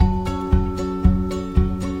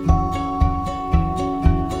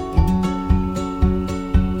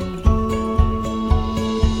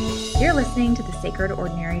listening to the Sacred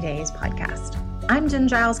Ordinary Days podcast. I'm Jen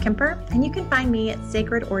Giles Kemper, and you can find me at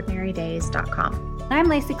sacredordinarydays.com. I'm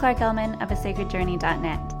Lacey Clark-Elman of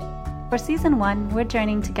asacredjourney.net. For Season 1, we're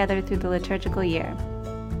journeying together through the liturgical year.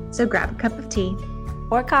 So grab a cup of tea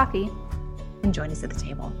or coffee and join us at the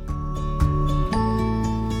table.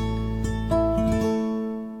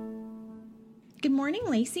 Good morning,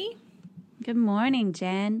 Lacey. Good morning,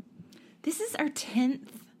 Jen. This is our 10th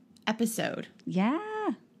episode. Yeah.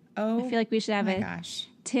 Oh, I feel like we should have a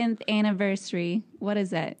 10th anniversary. What is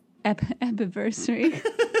that? Epiversary.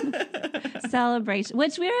 Celebration.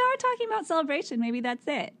 Which we are talking about celebration. Maybe that's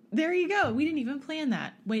it. There you go. We didn't even plan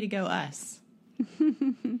that. Way to go, us.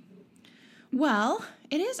 Well,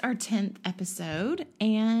 it is our 10th episode,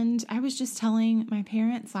 and I was just telling my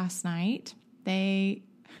parents last night, I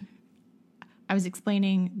was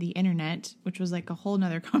explaining the internet, which was like a whole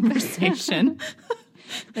nother conversation.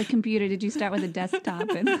 The computer, did you start with a desktop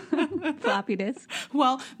and floppy disk?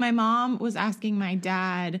 Well, my mom was asking my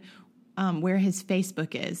dad where his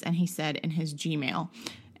Facebook is, and he said in his Gmail,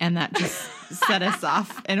 and that just set us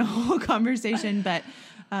off in a whole conversation, but...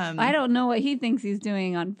 I don't know what he thinks he's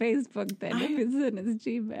doing on Facebook then, if it's in his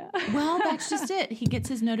Gmail. Well, that's just it. He gets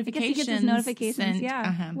his notifications. I guess he gets his notifications, sent,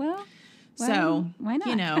 yeah. Well, so, why not?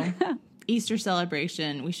 You know, Easter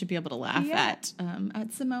celebration, we should be able to laugh at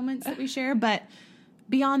some moments that we share. But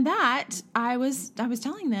beyond that, I was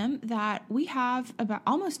telling them that we have about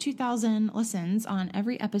almost 2,000 listens on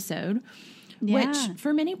every episode, which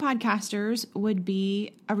for many podcasters would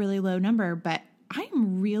be a really low number, but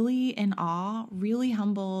I'm really in awe, really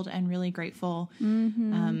humbled, and really grateful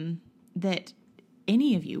that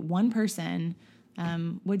any of you, one person,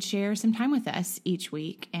 would share some time with us each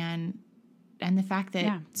week. And the fact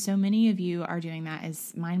that so many of you are doing that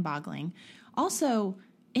is mind-boggling. Also,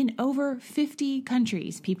 in over 50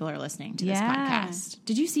 countries, people are listening to this podcast.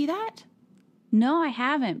 Did you see that? No, I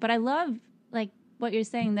haven't. But I love what you're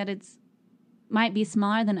saying, that it's might be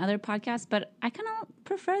smaller than other podcasts, but I kind of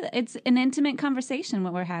prefer that. It's an intimate conversation,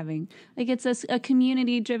 what we're having. It's a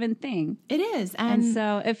community-driven thing. It is. And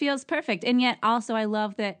so it feels perfect. And yet also I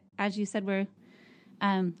love that, as you said, we're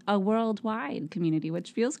a worldwide community,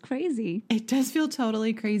 which feels crazy. It does feel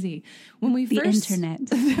totally crazy. When we the internet.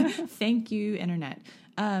 Thank you, internet.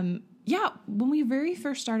 When we very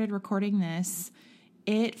first started recording this,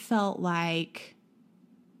 it felt like...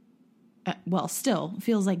 still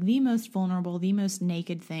feels like the most vulnerable, the most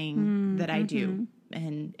naked thing that I do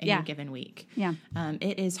in any given week. Yeah.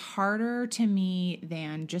 It is harder to me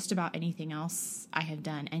than just about anything else I have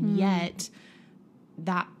done. And yet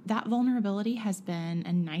that vulnerability has been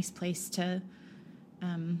a nice place to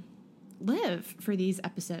live for these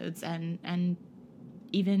episodes and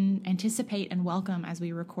even anticipate and welcome as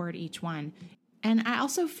we record each one. And I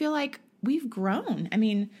also feel like we've grown. I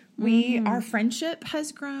mean, our friendship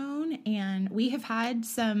has grown, and we have had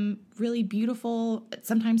some really beautiful,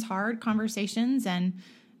 sometimes hard conversations. And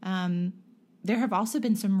there have also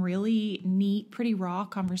been some really neat, pretty raw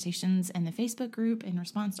conversations in the Facebook group in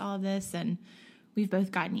response to all of this. And we've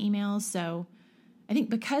both gotten emails. So I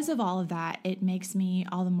think because of all of that, it makes me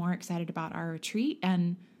all the more excited about our retreat.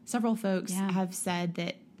 And several folks have said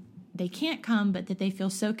that they can't come, but that they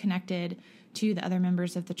feel so connected to the other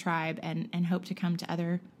members of the tribe and hope to come to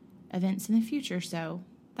other events in the future. So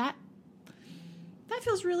that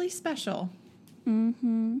feels really special.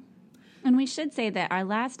 Mm-hmm. And we should say that our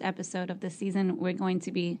last episode of the season, we're going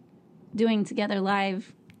to be doing together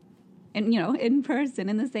live and, in person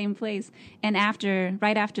in the same place, and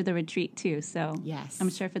right after the retreat too. So yes, I'm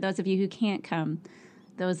sure for those of you who can't come,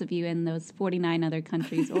 those of you in those 49 other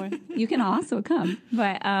countries, or you can also come.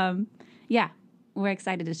 But we're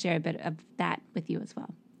excited to share a bit of that with you as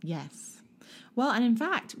well. Yes. Well, and in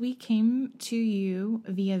fact, we came to you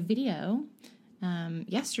via video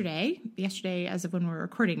yesterday as of when we're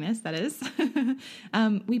recording this, that is.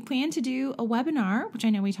 We plan to do a webinar, which I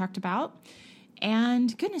know we talked about,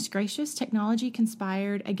 and goodness gracious, technology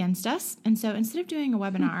conspired against us. And so instead of doing a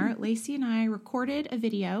webinar, Lacey and I recorded a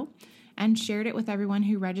video and shared it with everyone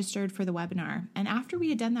who registered for the webinar. And after we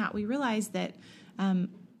had done that, we realized that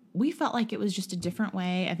we felt like it was just a different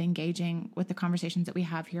way of engaging with the conversations that we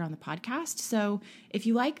have here on the podcast. So if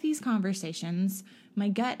you like these conversations, my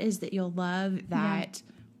gut is that you'll love that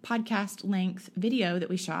podcast length video that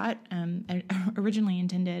we shot, originally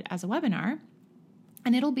intended as a webinar.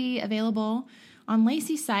 And it'll be available on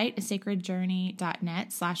Lacey's site,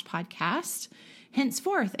 asacredjourney.net/podcast.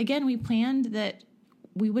 Henceforth, again, we planned that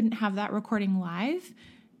we wouldn't have that recording live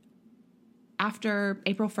after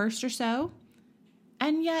April 1st or so.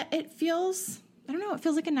 And yet it feels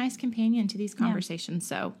like a nice companion to these conversations.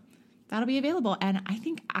 So that'll be available. And I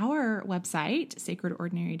think our website,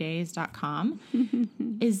 sacredordinarydays.com,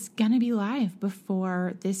 is going to be live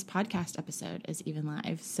before this podcast episode is even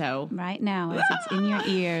live. So right now, as it's in your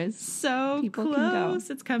ears, so people close. can go.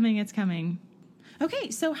 It's coming. It's coming.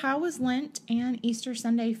 Okay, so how was Lent and Easter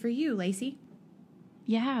Sunday for you, Lacey?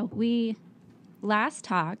 Yeah, we last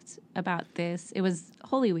talked about this. It was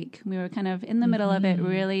Holy Week. We were kind of in the middle of it,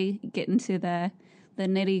 really getting to the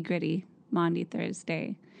nitty gritty. Maundy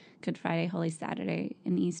Thursday, Good Friday, Holy Saturday,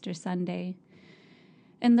 and Easter Sunday.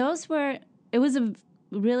 And it was a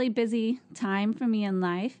really busy time for me in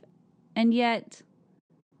life. And yet,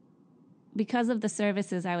 because of the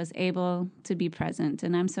services, I was able to be present.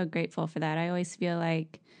 And I'm so grateful for that. I always feel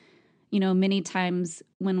like, many times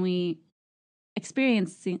when we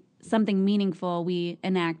experience something meaningful, we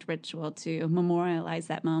enact ritual to memorialize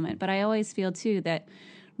that moment. But I always feel, too, that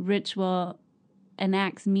ritual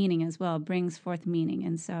enacts meaning as well, brings forth meaning.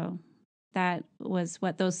 And so that was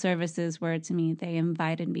what those services were to me. They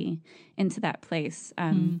invited me into that place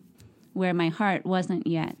where my heart wasn't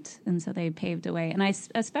yet. And so they paved a way. And I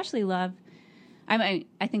especially love, I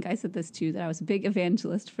think I said this too, that I was a big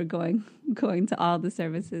evangelist for going to all the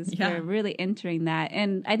services, for really entering that.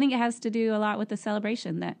 And I think it has to do a lot with the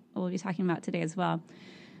celebration that we'll be talking about today as well.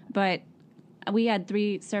 But we had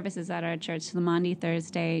 3 services at our church, the Maundy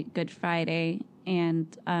Thursday, Good Friday, and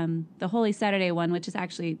the Holy Saturday one, which is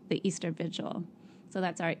actually the Easter Vigil. So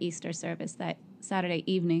that's our Easter service that Saturday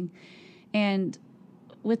evening. And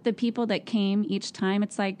with the people that came each time,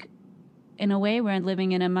 it's like, in a way, we're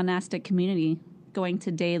living in a monastic community, going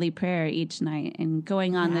to daily prayer each night and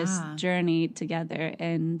going on this journey together.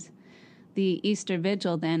 And the Easter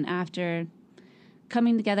Vigil then, after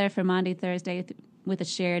coming together for Maundy Thursday with a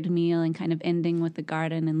shared meal and kind of ending with the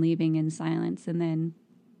garden and leaving in silence, and then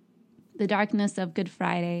the darkness of Good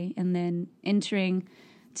Friday, and then entering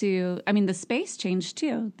to, the space changed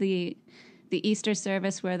too. The Easter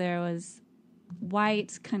service where there was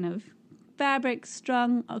white kind of fabric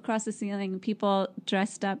strung across the ceiling, people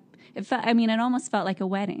dressed up. It almost felt like a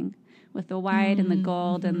wedding with the white and the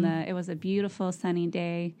gold, and it was a beautiful sunny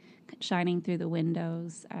day shining through the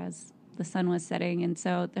windows as the sun was setting. And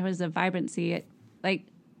so there was a vibrancy.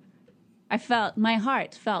 My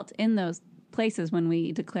heart felt in those places when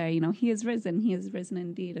we declare, he is risen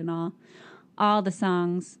indeed, and all the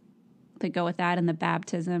songs that go with that, and the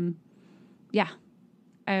baptism. Yeah,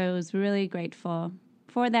 I was really grateful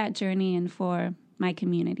for that journey and for my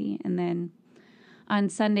community. And then on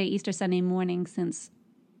Sunday, Easter Sunday morning, since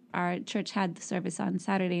our church had the service on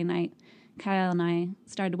Saturday night, Kyle and I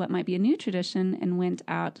started what might be a new tradition and went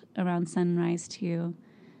out around sunrise to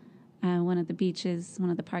one of the beaches, one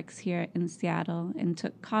of the parks here in Seattle, and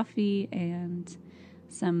took coffee and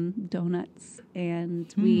some donuts.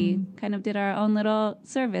 And we kind of did our own little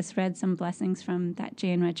service, read some blessings from that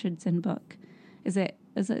Jan Richardson book. Is it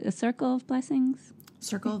a Circle of Blessings?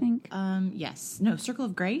 Circle, yes. No, Circle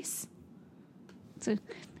of Grace. So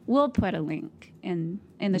we'll put a link in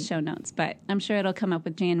the show notes, but I'm sure it'll come up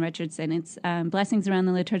with Jan Richardson. It's Blessings Around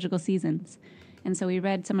the Liturgical Seasons. And so we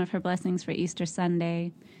read some of her blessings for Easter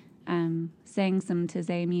Sunday, sang some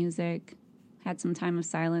Taizé music, had some time of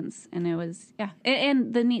silence, and it was,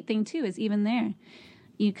 And the neat thing, too, is even there,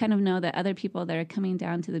 you kind of know that other people that are coming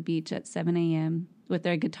down to the beach at 7 a.m. with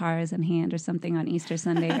their guitars in hand or something on Easter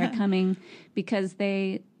Sunday are coming because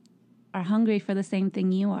they are hungry for the same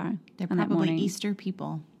thing you are. They're probably Easter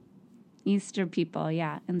people. Easter people,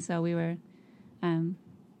 yeah. And so we were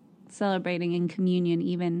celebrating in communion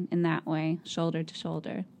even in that way, shoulder to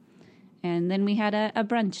shoulder. And then we had a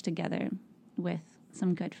brunch together with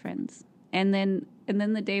some good friends. And then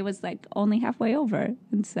the day was like only halfway over.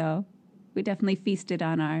 And so we definitely feasted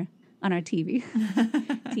on our TV,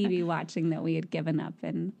 TV watching that we had given up,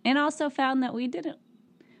 and also found that we didn't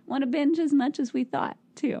want to binge as much as we thought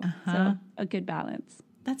too. So a good balance.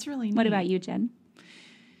 That's really neat. What about you, Jen?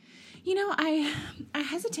 I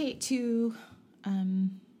hesitate to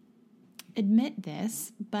admit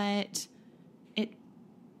this, but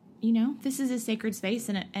this is a sacred space,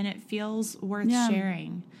 and it feels worth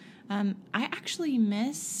sharing. I actually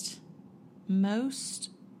missed most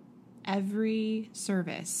every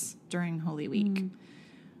service during Holy Week,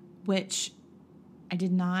 which I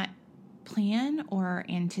did not plan or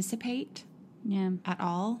anticipate at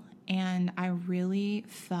all. And I really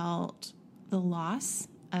felt the loss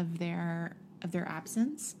of their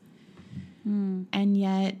absence. And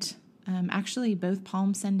yet, actually, both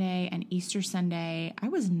Palm Sunday and Easter Sunday, I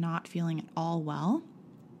was not feeling at all well.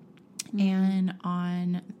 And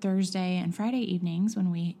on Thursday and Friday evenings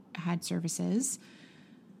when we had services,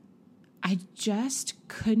 I just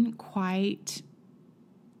couldn't quite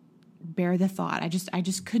bear the thought. I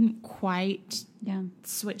just couldn't quite Yeah.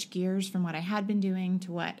 switch gears from what I had been doing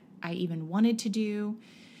to what I even wanted to do.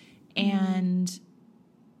 And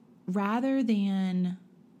rather than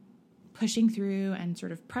pushing through and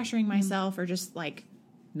sort of pressuring myself or just like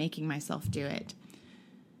making myself do it,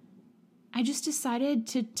 I just decided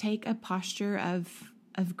to take a posture of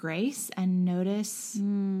grace and notice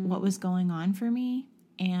what was going on for me.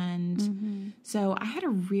 And so I had a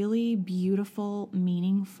really beautiful,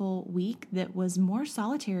 meaningful week that was more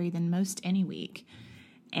solitary than most any week.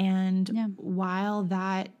 And while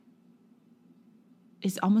that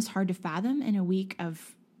is almost hard to fathom in a week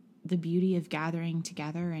of the beauty of gathering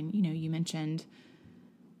together, and, you know, you mentioned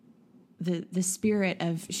the spirit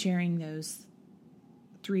of sharing those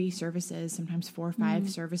 3 services, sometimes 4 or 5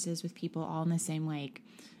 services with people all in the same week,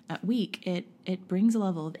 it brings a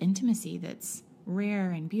level of intimacy that's rare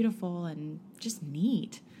and beautiful and just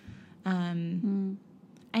neat. And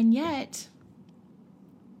yet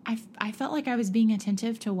I felt like I was being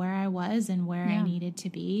attentive to where I was and where I needed to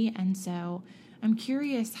be. And so I'm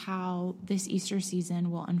curious how this Easter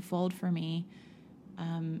season will unfold for me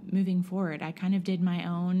moving forward. I kind of did my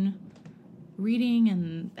own reading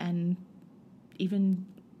and even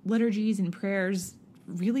liturgies and prayers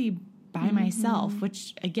really by myself,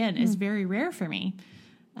 which again is very rare for me.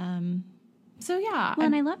 So yeah. Well,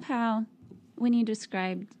 and I love how when you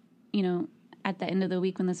described, you know, at the end of the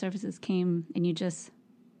week when the services came and you just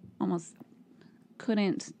almost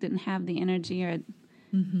didn't have the energy or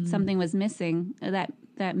something was missing,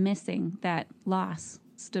 that loss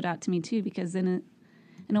stood out to me too, because in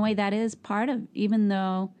a way that is part of, even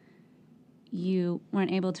though you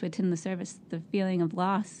weren't able to attend the service, the feeling of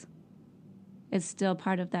loss is still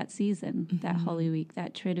part of that season, that Holy Week,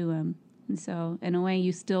 that Triduum. And so in a way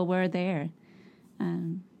you still were there,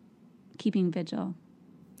 keeping vigil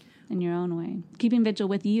in your own way, keeping vigil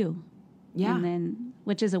with you. Yeah. And then,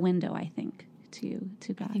 which is a window, I think, to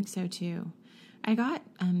God. I think so too. I got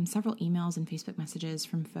several emails and Facebook messages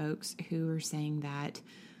from folks who were saying that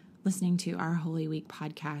listening to our Holy Week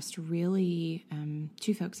podcast really,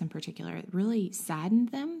 2 folks in particular, it really saddened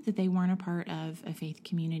them that they weren't a part of a faith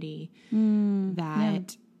community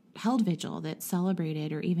that held vigil, that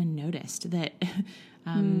celebrated or even noticed that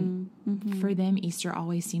for them, Easter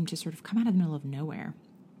always seemed to sort of come out of the middle of nowhere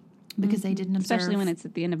because they didn't observe. Especially when it's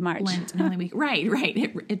at the end of March. Lent and Holy Week. Right.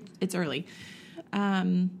 It's early.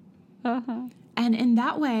 And in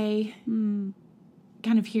that way, kind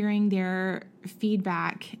of hearing their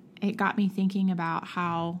feedback, it got me thinking about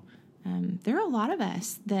how there are a lot of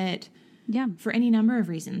us that, for any number of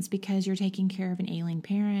reasons, because you're taking care of an ailing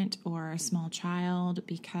parent or a small child,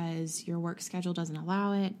 because your work schedule doesn't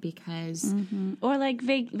allow it, because... Or like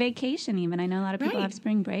vacation even. I know a lot of people have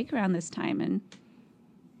spring break around this time, and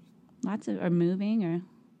or moving, or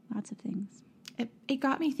lots of things. It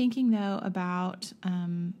got me thinking, though, about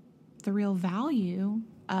the real value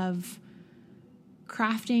of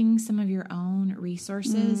crafting some of your own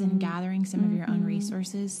resources and gathering some of your own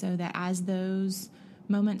resources, so that as those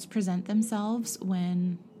moments present themselves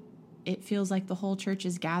when it feels like the whole church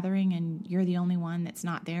is gathering and you're the only one that's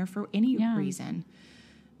not there for any reason,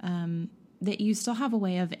 that you still have a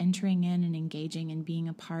way of entering in and engaging and being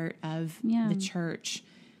a part of the church,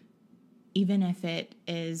 even if it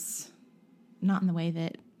is not in the way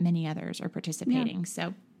that many others are participating.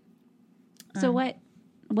 So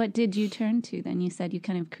what did you turn to then? You said you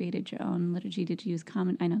kind of created your own liturgy. Did you use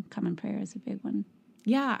I know Common Prayer is a big one.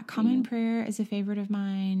 Yeah, Common Prayer is a favorite of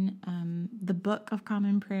mine. The Book of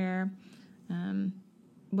Common Prayer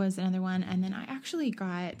was another one. And then I actually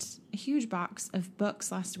got a huge box of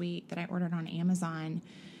books last week that I ordered on Amazon.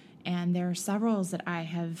 And there are several that I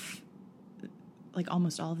have, like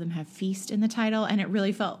almost all of them have feast in the title. And it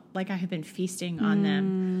really felt like I have been feasting on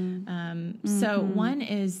them. So one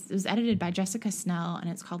it was edited by Jessica Snell, and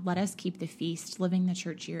it's called Let Us Keep the Feast, Living the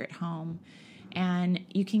Church Year at Home. And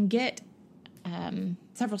you can get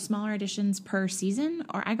several smaller editions per season,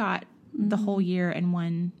 or I got the whole year in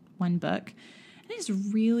one book. And it's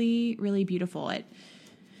really, really beautiful. It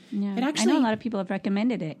actually, I know a lot of people have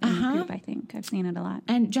recommended it in the group. I think I've seen it a lot.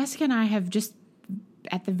 And Jessica and I have just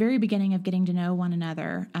at the very beginning of getting to know one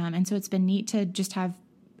another, and so it's been neat to just have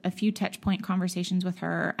a few touch point conversations with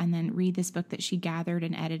her, and then read this book that she gathered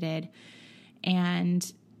and edited.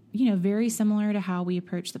 And very similar to how we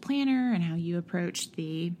approach the planner and how you approach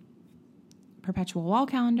the perpetual wall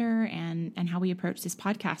calendar and how we approach this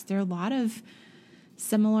podcast, there are a lot of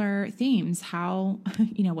similar themes. How,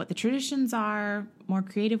 what the traditions are, more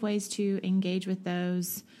creative ways to engage with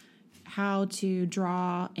those, how to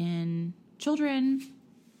draw in children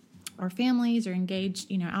or families or engage,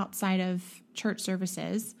 outside of church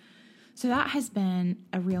services. So that has been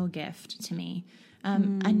a real gift to me.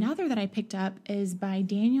 Another that I picked up is by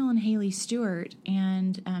Daniel and Haley Stewart.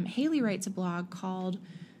 And Haley writes a blog called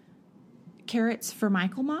Carrots for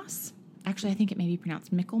Michaelmas. Actually, I think it may be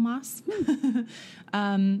pronounced Michaelmas.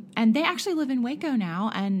 And they actually live in Waco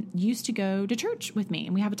now and used to go to church with me.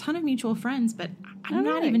 And we have a ton of mutual friends, but I'm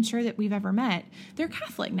not even sure that we've ever met. They're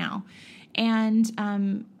Catholic now.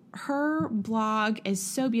 And her blog is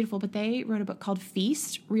so beautiful, but they wrote a book called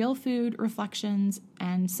Feast, Real Food, Reflections,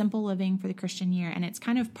 and Simple Living for the Christian Year. And it's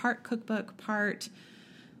kind of part cookbook, part,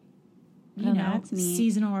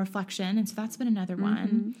 seasonal reflection. And so that's been another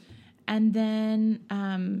one. And then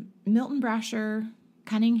Milton Brasher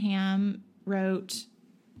Cunningham wrote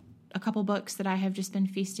a couple books that I have just been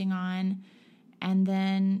feasting on. And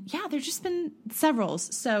then, there's just been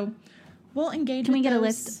severals. So we'll engage Can with we get those. a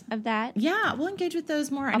list of that? Yeah, we'll engage with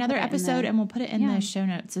those more another episode, and we'll put it in the show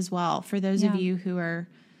notes as well for those of you who are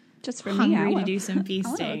just for hungry to do some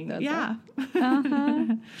feasting.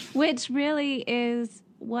 Which really is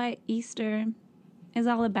what Easter is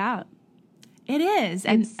all about. It is.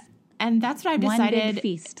 And that's what I've decided one big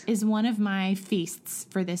feast. Is one of my feasts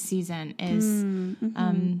for this season is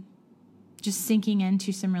just sinking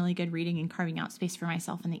into some really good reading and carving out space for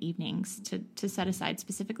myself in the evenings to set aside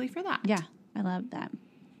specifically for that. Yeah, I love that.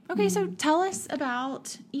 Okay, so tell us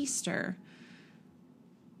about Easter.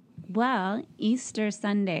 Well, Easter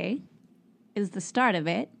Sunday is the start of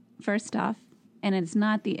it, first off, and it's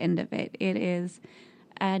not the end of it. It is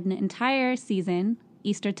an entire season,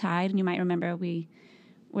 Eastertide, and you might remember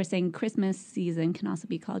we're saying Christmas season can also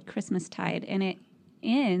be called Christmastide, and it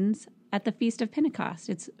ends at the Feast of Pentecost.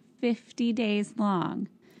 It's 50 days long.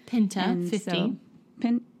 Penta, 50. So,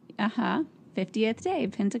 50th day,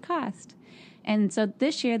 Pentecost. And so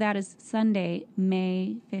this year that is Sunday,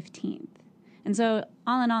 May 15th. And so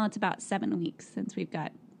all in all, it's about 7 weeks since we've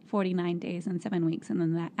got 49 days and 7 weeks, and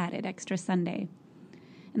then that added extra Sunday.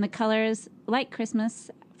 And the colors, like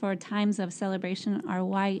Christmas, for times of celebration are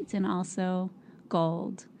white and also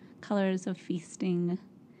gold, colors of feasting.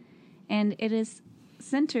 And it is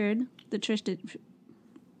centered,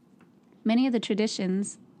 many of the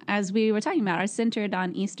traditions, as we were talking about, are centered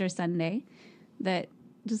on Easter Sunday that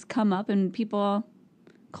just come up, and people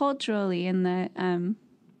culturally in the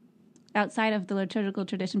outside of the liturgical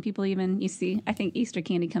tradition, people even, you see, I think Easter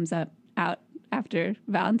candy comes out after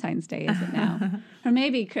Valentine's Day, is it now? Or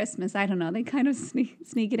maybe Christmas, I don't know. They kind of sneak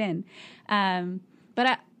it in.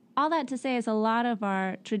 But all that to say is a lot of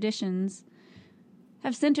our traditions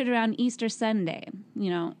have centered around Easter Sunday. You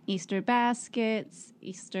know, Easter baskets,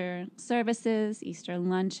 Easter services, Easter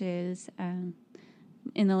lunches.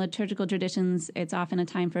 In the liturgical traditions, it's often a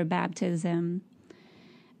time for baptism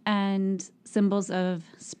and symbols of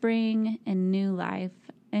spring and new life.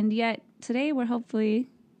 And yet today we're hopefully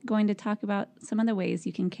going to talk about some other ways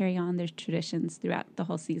you can carry on those traditions throughout the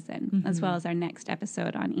whole season, as well as our next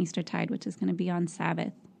episode on Eastertide, which is going to be on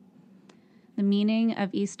Sabbath. The meaning of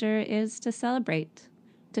Easter is to celebrate,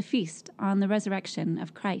 to feast on the resurrection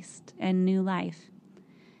of Christ and new life.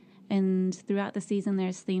 And throughout the season,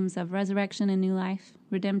 there's themes of resurrection and new life,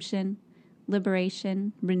 redemption,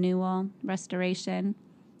 liberation, renewal, restoration,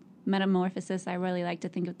 metamorphosis. I really like to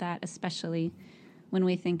think of that, especially when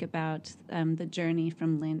we think about the journey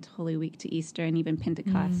from Lent, Holy Week to Easter, and even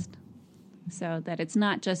Pentecost. So that it's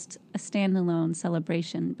not just a standalone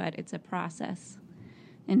celebration, but it's a process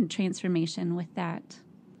and transformation with that.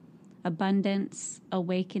 Abundance,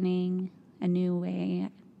 awakening, a new way,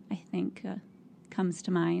 I think, comes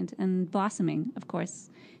to mind. And blossoming, of course,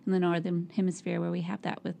 in the Northern Hemisphere, where we have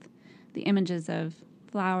that with the images of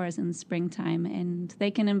flowers in springtime, and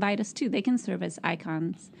they can invite us too. They can serve as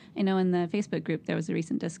icons. I know in the Facebook group there was a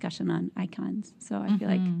recent discussion on icons, so I feel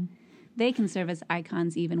like they can serve as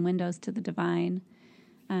icons, even windows to the divine,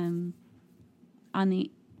 on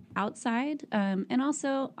the outside, and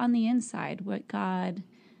also on the inside, what God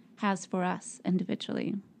has for us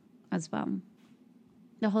individually as well.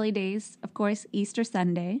 The holy days, of course, Easter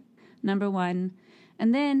Sunday, number one.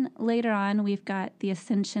 And then later on, we've got the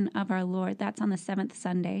Ascension of our Lord. That's on the 7th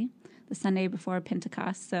Sunday, the Sunday before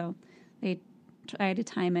Pentecost. So they try to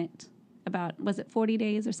time it about, was it 40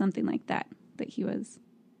 days or something like that he was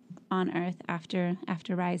on earth after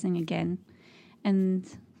rising again. And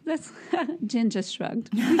that's, Jen just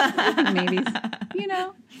shrugged. Maybe, you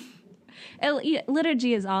know.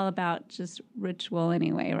 Liturgy is all about just ritual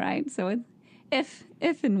anyway, right? So if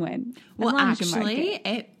and when. Well, actually,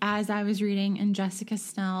 as I was reading in Jessica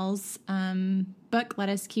Snell's book, Let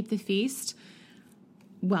Us Keep the Feast,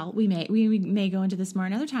 well, we may go into this more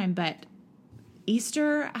another time, but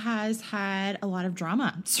Easter has had a lot of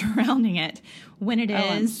drama surrounding it. When it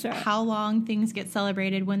is, sure. how long things get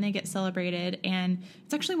celebrated, when they get celebrated. And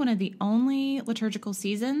it's actually one of the only liturgical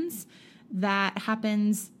seasons that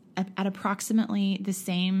happens at approximately the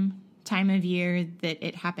same time of year that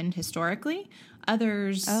it happened historically.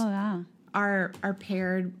 Others are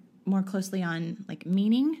paired more closely on like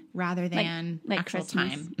meaning rather than like actual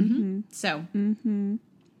Christmas. time. Mm-hmm. So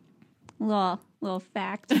little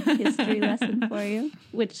fact history lesson for you,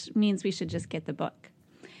 which means we should just get the book.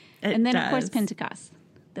 And then, of course, Pentecost,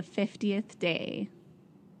 the 50th day,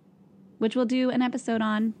 which we'll do an episode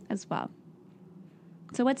on as well.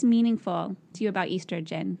 So what's meaningful to you about Easter,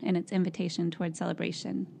 Jen, and its invitation toward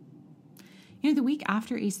celebration? You know, the week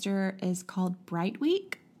after Easter is called Bright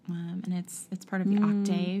Week, and it's part of the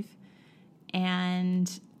octave.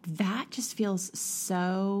 And that just feels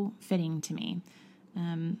so fitting to me.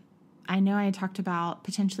 I know I talked about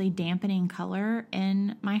potentially dampening color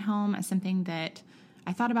in my home as something that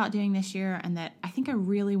I thought about doing this year and that I think I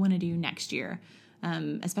really want to do next year,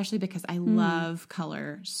 especially because I love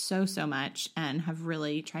color so much and have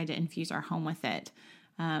really tried to infuse our home with it.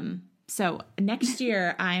 So next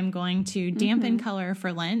year I'm going to dampen color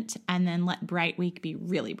for Lent and then let Bright Week be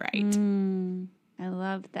really bright. I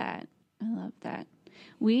love that.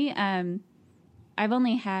 We, I've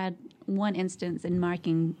only had one instance in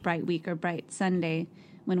marking Bright Week or Bright Sunday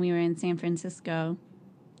when we were in San Francisco.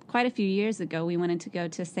 Quite a few years ago, we wanted to go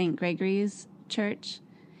to St. Gregory's Church,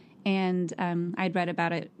 and I'd read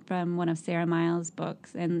about it from one of Sarah Miles'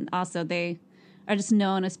 books. And also they are just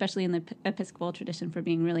known, especially in the Episcopal tradition, for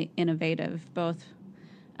being really innovative, both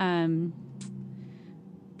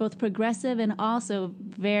progressive and also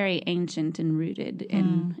very ancient and rooted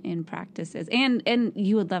in practices. And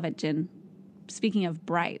you would love it, Jen. Speaking of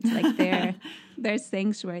bright, like their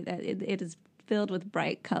sanctuary, that it is filled with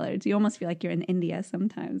bright colors. You almost feel like you're in India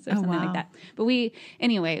sometimes or something like that. But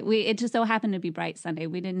it just so happened to be Bright Sunday.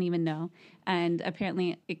 We didn't even know. And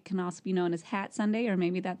apparently it can also be known as Hat Sunday, or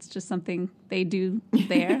maybe that's just something they do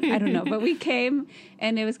there. I don't know. But we came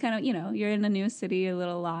and it was kind of, you're in a new city, a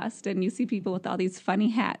little lost, and you see people with all these funny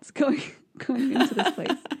hats going into this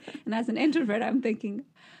place. And as an introvert, I'm thinking,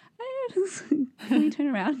 can we turn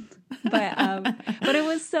around? But it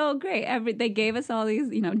was so great. They gave us all these,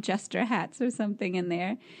 jester hats or something in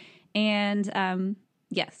there. And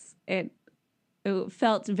yes, it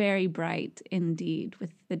felt very bright indeed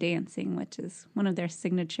with the dancing, which is one of their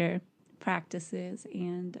signature practices.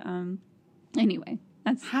 And anyway,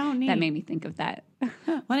 how neat. That made me think of that.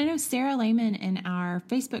 Well, I know Sarah Lehman in our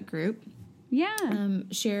Facebook group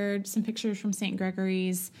shared some pictures from St.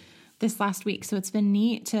 Gregory's this last week. So it's been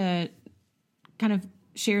neat to kind of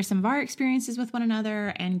share some of our experiences with one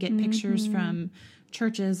another and get pictures from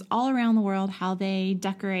churches all around the world, how they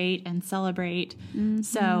decorate and celebrate.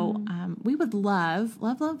 So we would love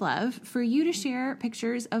for you to share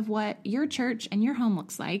pictures of what your church and your home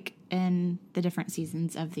looks like in the different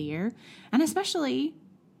seasons of the year, and especially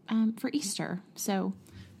for Easter. So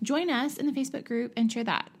join us in the Facebook group and share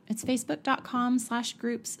that. It's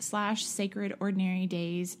facebook.com/groups/Sacred Ordinary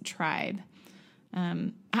Days Tribe.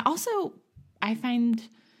 I find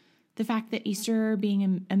the fact that Easter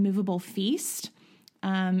being a movable feast,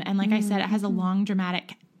 and like I said, it has a long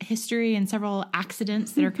dramatic history and several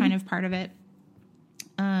accidents that are kind of part of it.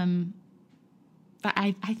 But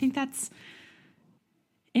I think that's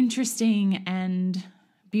interesting and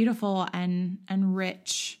beautiful and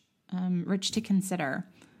rich to consider.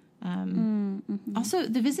 Also,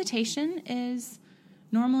 the Visitation is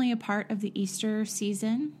normally a part of the Easter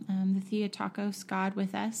season, the Theotokos, God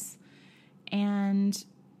with us. And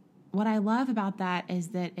what I love about that is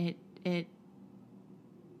that it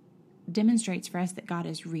demonstrates for us that God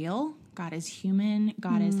is real, God is human,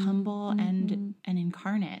 God is humble and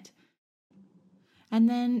incarnate. And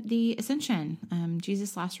then the Ascension,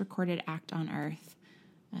 Jesus' last recorded act on earth.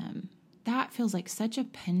 That feels like such a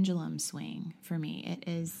pendulum swing for me. It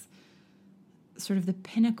is sort of the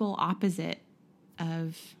pinnacle opposite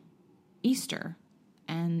of Easter,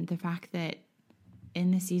 and the fact that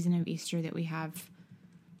in the season of Easter that we have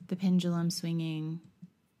the pendulum swinging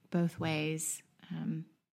both ways.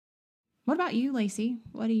 What about you, Lacey?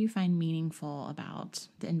 What do you find meaningful about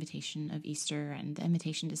the invitation of Easter and the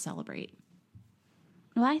invitation to celebrate?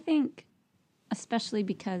 Well, I think especially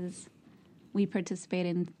because we participate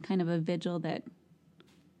in kind of a vigil that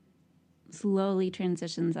slowly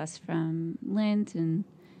transitions us from Lent and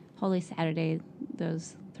Holy Saturday,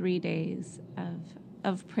 those 3 days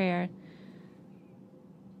of prayer.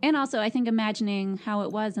 And also, I think imagining how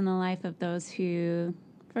it was in the life of those who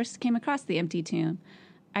first came across the empty tomb.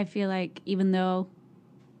 I feel like even though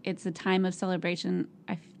it's a time of celebration.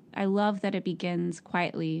 I love that it begins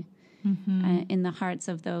quietly in the hearts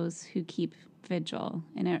of those who keep vigil.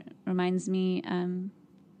 And it reminds me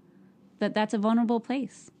that that's a vulnerable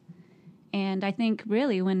place. And I think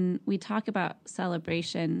really when we talk about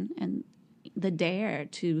celebration and the dare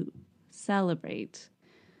to celebrate,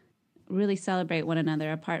 really celebrate one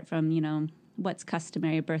another apart from, what's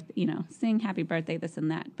customary, sing happy birthday, this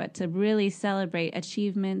and that, but to really celebrate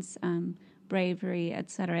achievements, bravery,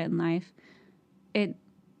 etc. in life, it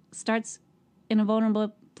starts in a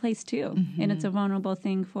vulnerable place too. And it's a vulnerable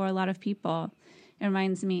thing for a lot of people. It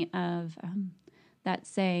reminds me of that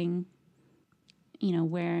saying,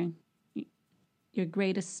 where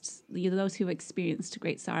those who experienced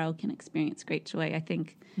great sorrow can experience great joy. I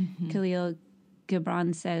think Khalil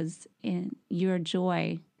Gibran says, your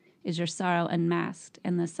joy is your sorrow unmasked,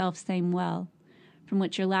 and the self-same well from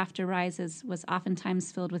which your laughter rises was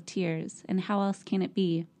oftentimes filled with tears. And how else can it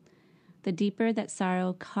be? The deeper that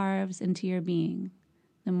sorrow carves into your being,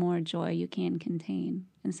 the more joy you can contain.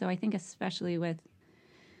 And so I think especially with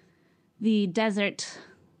the desert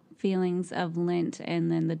feelings of Lent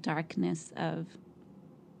and then the darkness of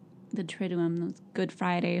the Triduum, Good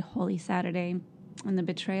Friday, Holy Saturday, and the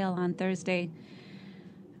betrayal on Thursday,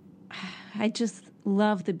 I just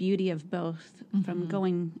love the beauty of both, from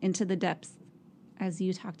going into the depths, as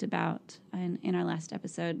you talked about in our last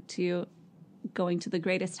episode, to going to the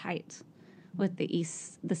greatest height with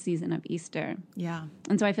the season of Easter. Yeah.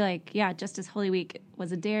 And so I feel like, just as Holy Week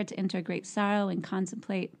was a dare to enter great sorrow and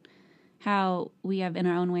contemplate how we have in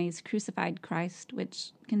our own ways crucified Christ,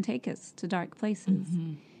 which can take us to dark places.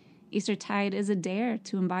 Eastertide is a dare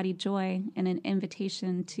to embody joy and an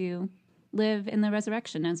invitation to live in the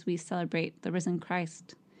resurrection as we celebrate the risen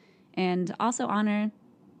Christ, and also honor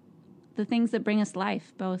the things that bring us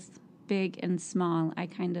life, both big and small. I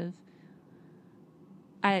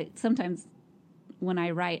sometimes when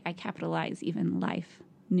I write, I capitalize even life,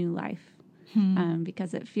 new life,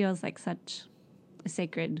 because it feels like such a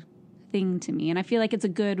sacred thing to me. And I feel like it's a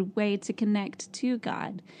good way to connect to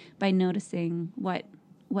God by noticing what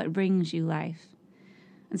brings you life.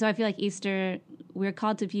 And so I feel like Easter, we're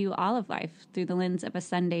called to view all of life through the lens of a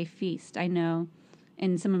Sunday feast. I know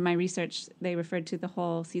in some of my research, they referred to the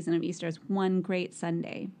whole season of Easter as one great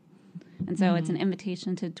Sunday. And so it's an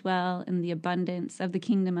invitation to dwell in the abundance of the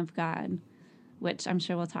kingdom of God, which I'm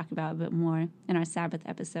sure we'll talk about a bit more in our Sabbath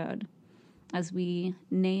episode, as we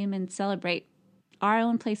name and celebrate our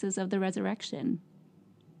own places of the resurrection,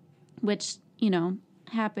 which,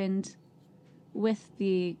 happened with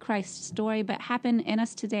the Christ story, but happen in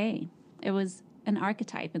us today. It was an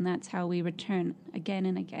archetype, and that's how we return again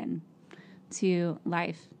and again to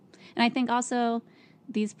life. And I think also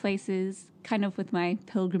these places, kind of with my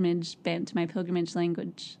pilgrimage bent, my pilgrimage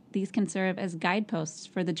language, these can serve as guideposts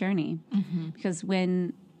for the journey, because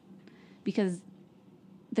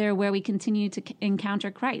they're where we continue to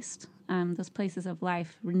encounter Christ, those places of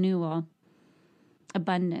life, renewal,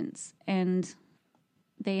 abundance, and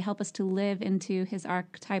they help us to live into his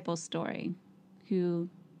archetypal story,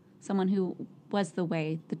 someone who was the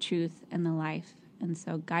way, the truth, and the life, and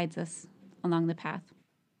so guides us along the path.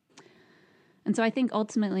 And so I think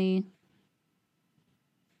ultimately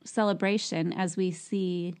celebration, as we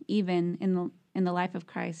see even in the life of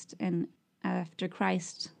Christ and after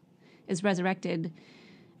Christ is resurrected,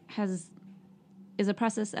 is a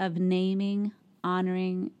process of naming,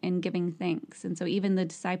 honoring, and giving thanks. And so even the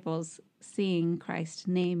disciples seeing Christ,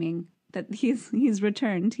 naming that he's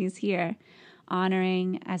returned, he's here,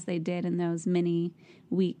 honoring as they did in those many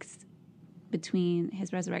weeks between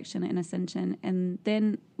his resurrection and ascension. And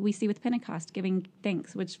then we see with Pentecost giving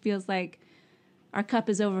thanks, which feels like our cup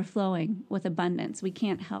is overflowing with abundance. We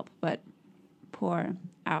can't help but pour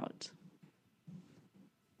out.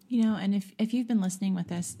 And if you've been listening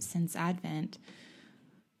with us since Advent,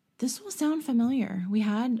 this will sound familiar. We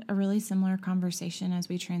had a really similar conversation as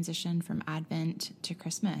we transitioned from Advent to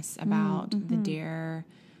Christmas about the dare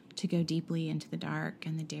to go deeply into the dark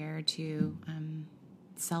and the dare to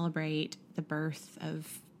celebrate the birth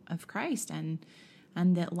of Christ, and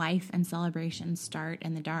that life and celebration start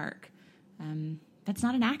in the dark. That's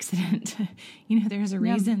not an accident. There's a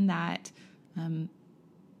reason that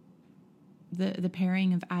the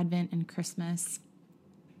pairing of Advent and Christmas,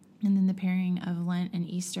 and then the pairing of Lent and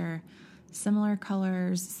Easter, similar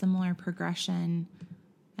colors, similar progression,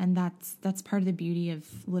 and that's part of the beauty of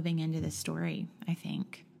living into this story, I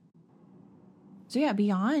think. So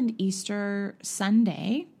beyond Easter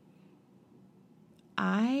Sunday,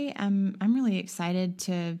 I'm really excited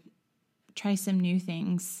to try some new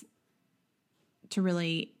things to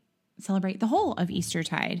really celebrate the whole of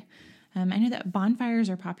Eastertide. I know that bonfires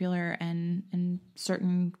are popular in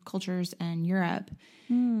certain cultures in Europe,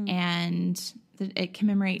 and it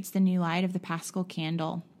commemorates the new light of the Paschal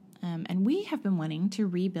candle. And we have been wanting to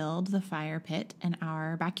rebuild the fire pit in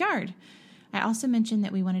our backyard. I also mentioned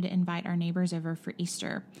that we wanted to invite our neighbors over for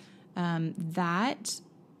Easter. That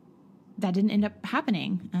didn't end up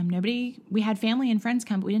happening. We had family and friends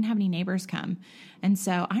come, but we didn't have any neighbors come. And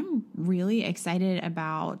so I'm really excited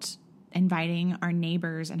about inviting our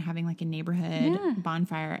neighbors and having like a neighborhood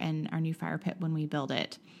bonfire in our new fire pit when we build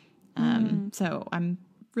it. So I'm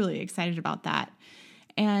really excited about that.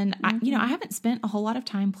 And I haven't spent a whole lot of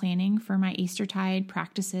time planning for my Eastertide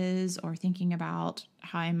practices or thinking about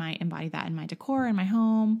how I might embody that in my decor in my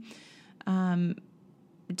home,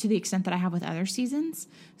 to the extent that I have with other seasons.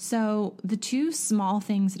 So the two small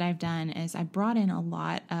things that I've done is I brought in a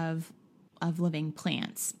lot of living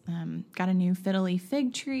plants. Got a new fiddly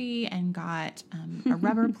fig tree and got a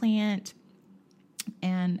rubber plant,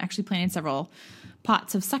 and actually planted several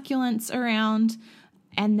pots of succulents around.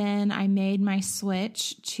 And then I made my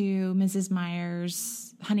switch to Mrs.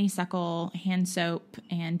 Meyer's honeysuckle hand soap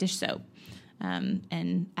and dish soap,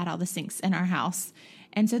 and at all the sinks in our house.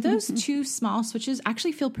 And so those two small switches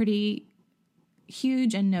actually feel pretty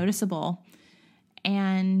huge and noticeable.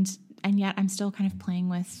 And yet I'm still kind of playing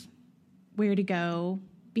with where to go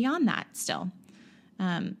beyond that still.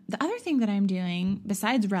 The other thing that I'm doing,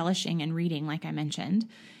 besides relishing and reading, like I mentioned,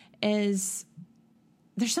 is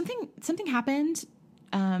there's something happened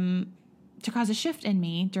to cause a shift in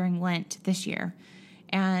me during Lent this year.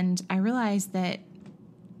 And I realized that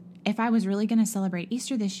if I was really going to celebrate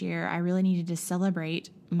Easter this year, I really needed to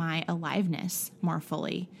celebrate my aliveness more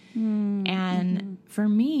fully. And for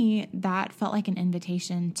me, that felt like an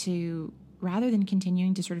invitation to, rather than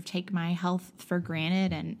continuing to sort of take my health for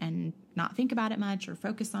granted and not think about it much or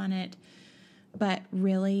focus on it, but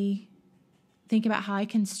really think about how I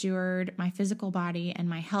can steward my physical body and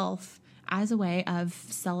my health as a way of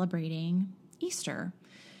celebrating Easter.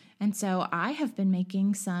 And so I have been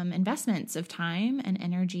making some investments of time and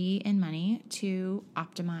energy and money to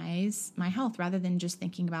optimize my health, rather than just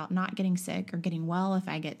thinking about not getting sick or getting well if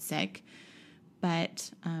I get sick,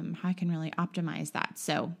 but how I can really optimize that.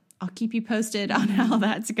 So I'll keep you posted on how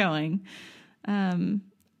that's going. And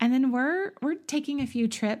then we're taking a few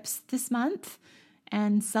trips this month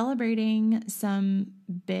and celebrating some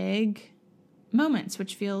big moments,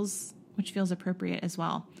 which feels appropriate as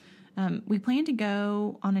well. We planned to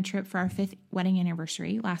go on a trip for our 5th wedding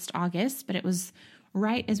anniversary last August, but it was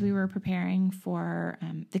right as we were preparing for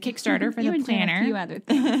the Kickstarter for the planner. A few other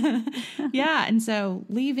things. Yeah, and so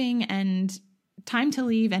leaving and time to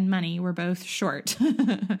leave and money were both short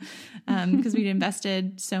because we'd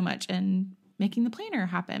invested so much in making the planner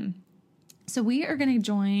happen. So we are going to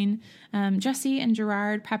join Jesse and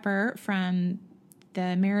Gerard Pepper from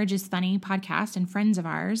the Marriage is Funny podcast and friends of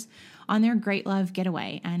ours on their Great Love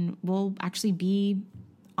Getaway. And we'll actually be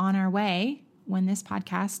on our way when this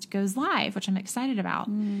podcast goes live, which I'm excited about.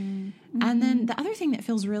 And then the other thing that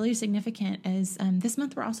feels really significant is this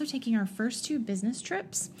month we're also taking our first 2 business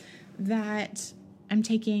trips that I'm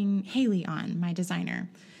taking Haley on, my designer.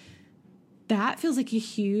 That feels like a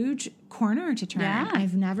huge corner to turn. Yeah.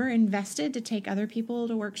 I've never invested to take other people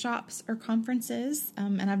to workshops or conferences,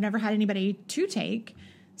 and I've never had anybody to take.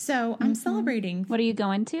 So I'm celebrating. What are you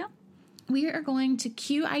going to? We are going to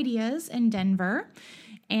Q Ideas in Denver,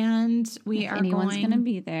 and Anyone's going to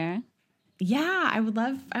be there. Yeah, I would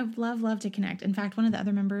love to connect. In fact, one of the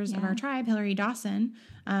other members of our tribe, Hillary Dawson,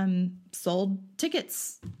 sold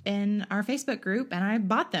tickets in our Facebook group, and I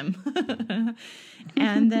bought them.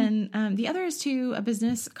 And then the other is to a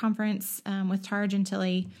business conference with Tara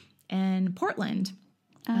Gentili in Portland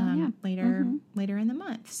later in the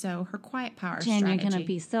month. So her quiet power Jen, strategy. you're going to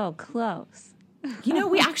be so close.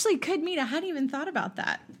 We actually could meet. I hadn't even thought about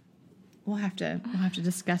that. We'll have to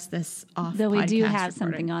discuss this off. Though we do have recording.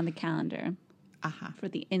 something on the calendar for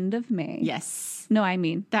the end of May. Yes. No, I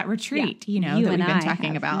mean that retreat, you that we've been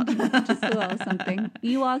talking about. Just a little something.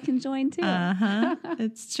 You all can join too.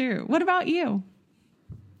 It's true. What about you?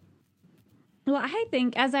 Well, I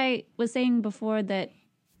think, as I was saying before, that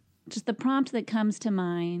just the prompt that comes to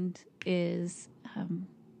mind is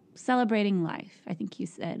celebrating life. I think you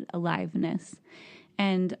said aliveness.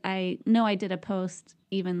 And I know I did a post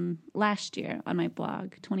even last year on my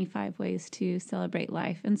blog, 25 Ways to Celebrate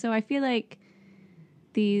Life. And so I feel like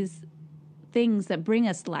these things that bring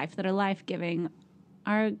us life, that are life-giving,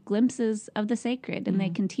 are glimpses of the sacred, and they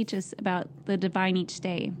can teach us about the divine each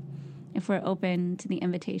day if we're open to the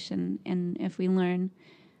invitation and if we learn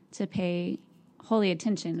to pay holy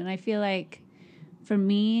attention. And I feel like for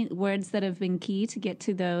me, words that have been key to get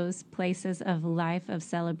to those places of life, of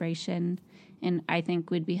celebration, and I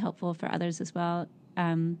think would be helpful for others as well.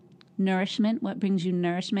 Nourishment, what brings you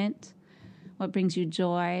nourishment, what brings you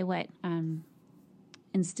joy, what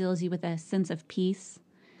instills you with a sense of peace.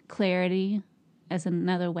 Clarity as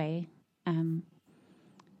another way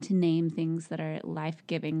to name things that are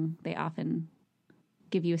life-giving. They often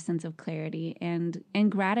give you a sense of clarity and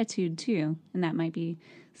gratitude too. And that might be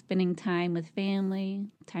spending time with family,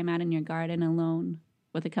 time out in your garden alone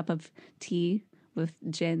with a cup of tea, with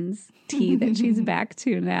Jen's tea that she's back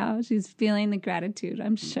to now. She's feeling the gratitude,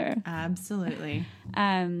 I'm sure. Absolutely.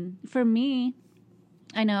 For me,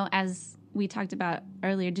 I know as we talked about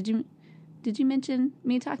earlier, did you mention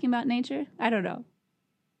me talking about nature? I don't know.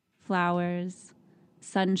 Flowers,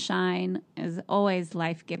 sunshine is always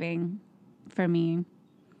life-giving for me.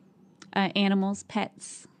 Animals,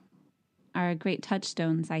 pets are great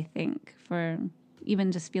touchstones, I think, for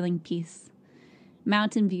even just feeling peace.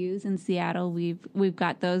 Mountain views in Seattle, we've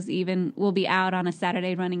got those. Even we'll be out on a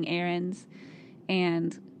Saturday running errands,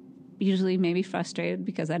 and usually maybe frustrated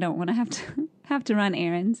because I don't want to have to run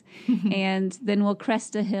errands. And then we'll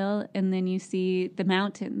crest a hill, and then you see the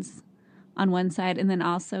mountains on one side, and then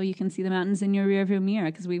also you can see the mountains in your rearview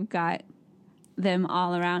mirror because we've got them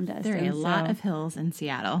all around us. There are a lot of hills in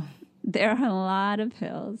Seattle. There are a lot of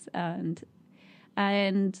hills, and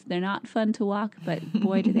they're not fun to walk, but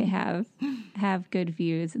boy, do they have good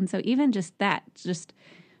views. And so even just that, just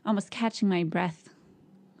almost catching my breath,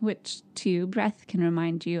 which too, breath can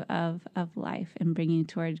remind you of life and bring you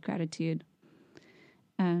towards gratitude.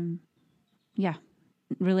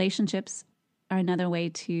 Relationships are another way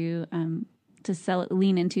to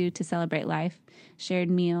lean into, to celebrate life. Shared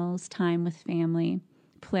meals, time with family,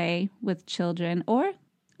 play with children or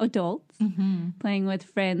adults, playing with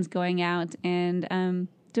friends, going out and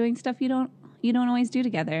doing stuff you don't always do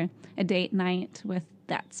together. A date night with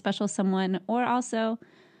that special someone, or also,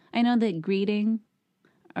 I know that greeting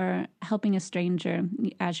or helping a stranger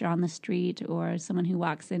as you're on the street, or someone who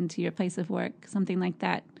walks into your place of work, something like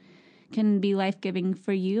that, can be life-giving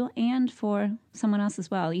for you and for someone else as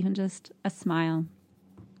well, even just a smile.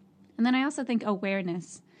 And then I also think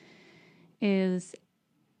awareness is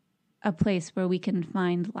a place where we can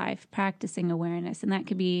find life, practicing awareness. And that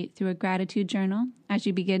could be through a gratitude journal as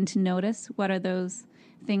you begin to notice what are those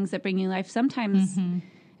things that bring you life. Sometimes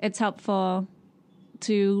it's helpful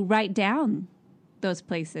to write down those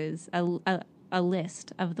places, a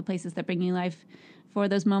list of the places that bring you life for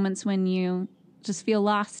those moments when you just feel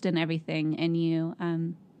lost in everything and you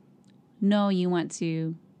know you want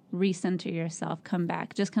to recenter yourself, come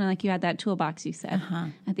back, just kind of like you had that toolbox you said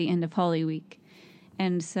at the end of Holy Week.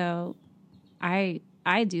 And so I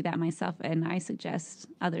do that myself, and I suggest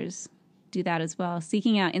others do that as well,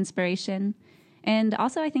 seeking out inspiration. And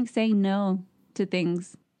also I think saying no to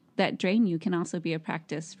things that drain you can also be a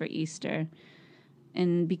practice for Easter.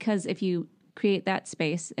 And because if you create that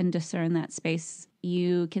space and discern that space,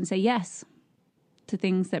 you can say yes to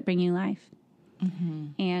things that bring you life.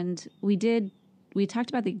 And we talked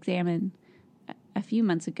about the Examine a few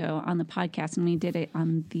months ago on the podcast, and we did it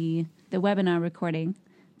on the webinar recording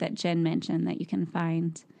that Jen mentioned that you can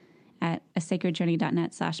find at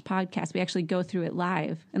asacredjourney.net/podcast. We actually go through it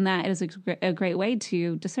live, and that is a great way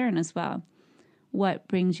to discern as well what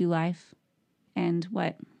brings you life and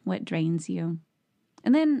what drains you.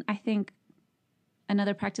 And then I think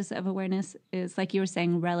another practice of awareness is, like you were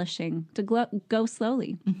saying, relishing, to go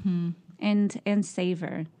slowly and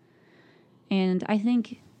savor. And I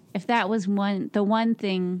think if that was the one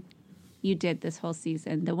thing you did this whole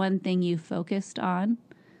season, the one thing you focused on,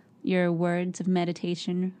 your words of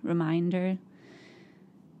meditation, reminder,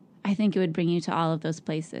 I think it would bring you to all of those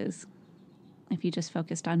places if you just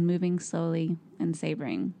focused on moving slowly and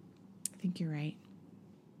savoring. I think you're right.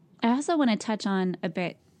 I also want to touch on a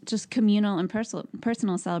bit just communal and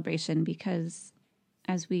personal celebration, because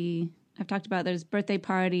as we have talked about, there's birthday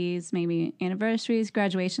parties, maybe anniversaries,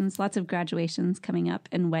 graduations, lots of graduations coming up,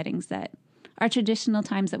 and weddings that are traditional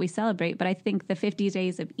times that we celebrate. But I think the 50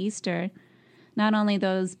 days of Easter, not only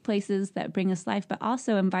those places that bring us life, but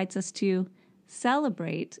also invites us to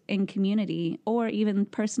celebrate in community or even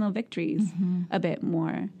personal victories a bit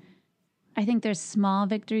more. I think there's small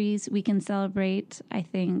victories we can celebrate. I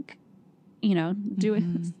think,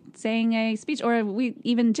 saying a speech, or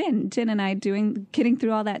Jen and I getting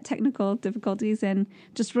through all that technical difficulties and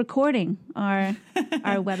just recording our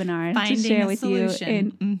webinar to share with you.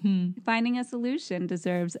 And finding a solution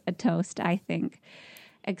deserves a toast, I think.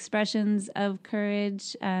 Expressions of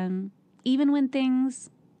courage, even when things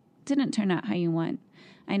didn't turn out how you want.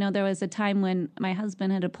 I know there was a time when my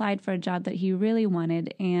husband had applied for a job that he really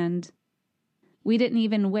wanted, and we didn't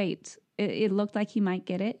even wait. It looked like he might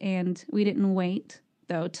get it, and we didn't wait,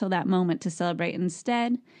 though, till that moment to celebrate.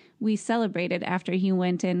 Instead, we celebrated after he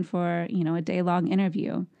went in for, a day-long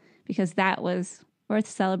interview, because that was worth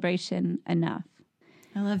celebration enough.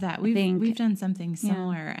 I love that. We've done something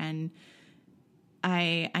similar, and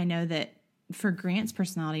I know that for Grant's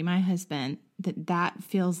personality, my husband, that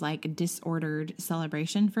feels like a disordered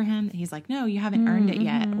celebration for him. He's like, no, you haven't earned it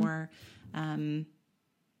yet, or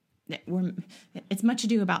it's much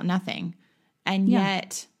ado about nothing. And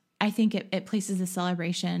yet I think it places the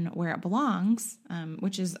celebration where it belongs,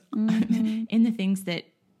 which is in the things that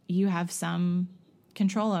you have some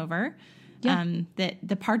control over. That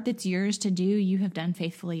the part that's yours to do, you have done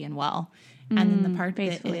faithfully and well. And then the part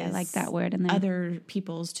faithfully, that is I like that word in there. Other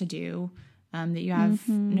people's to do, that you have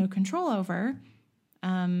no control over,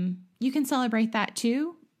 you can celebrate that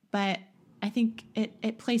too. But I think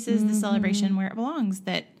it places the celebration where it belongs,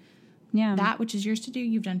 that which is yours to do,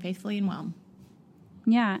 you've done faithfully and well.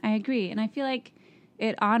 Yeah, I agree. And I feel like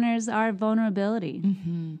it honors our vulnerability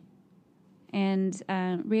and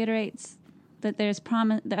reiterates that there's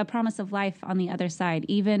a promise of life on the other side,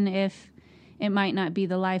 even if it might not be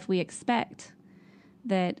the life we expect,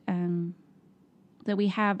 that we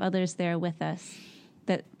have others there with us,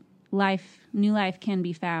 that new life can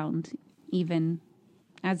be found, even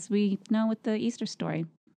as we know with the Easter story,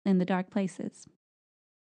 in the dark places.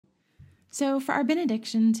 So for our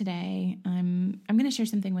benediction today, I'm going to share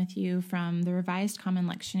something with you from the Revised Common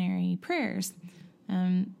Lectionary Prayers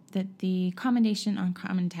that the Commendation on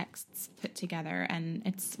Common Texts put together, and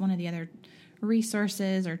it's one of the other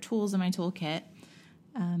resources or tools in my toolkit.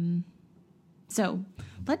 So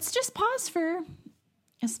let's just pause for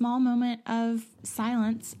a small moment of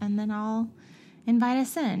silence, and then I'll invite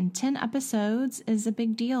us in. 10 episodes is a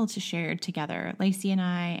big deal to share together, Lacey and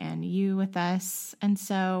I, and you with us. And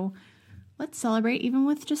so let's celebrate even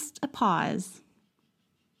with just a pause.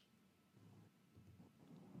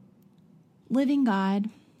 Living God,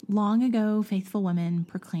 long ago faithful women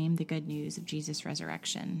proclaimed the good news of Jesus'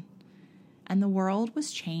 resurrection, and the world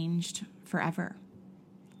was changed forever.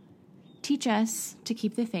 Teach us to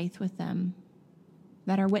keep the faith with them,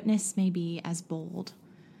 that our witness may be as bold,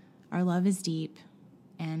 our love as deep,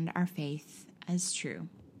 and our faith as true.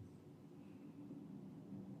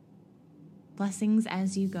 Blessings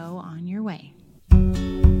as you go on your way.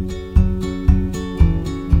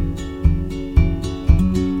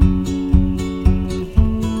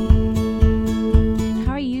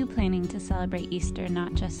 How are you planning to celebrate Easter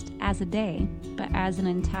not just as a day, but as an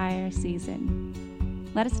entire season?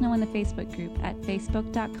 Let us know in the Facebook group at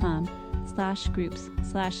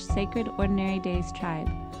facebook.com/groups/Sacred Ordinary Days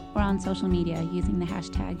Tribe, or on social media using the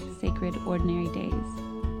hashtag Sacred Ordinary Days.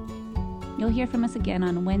 You'll hear from us again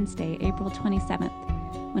on Wednesday, April 27th,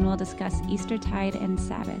 when we'll discuss Eastertide and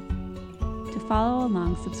Sabbath. To follow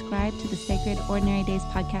along, subscribe to the Sacred Ordinary Days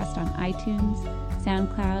podcast on iTunes,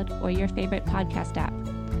 SoundCloud, or your favorite podcast app.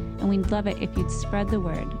 And we'd love it if you'd spread the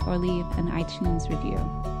word or leave an iTunes review.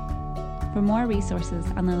 For more resources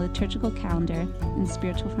on the liturgical calendar and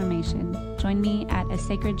spiritual formation, join me at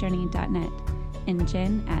asacredjourney.net and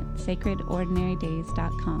Jen at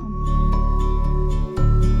sacredordinarydays.com.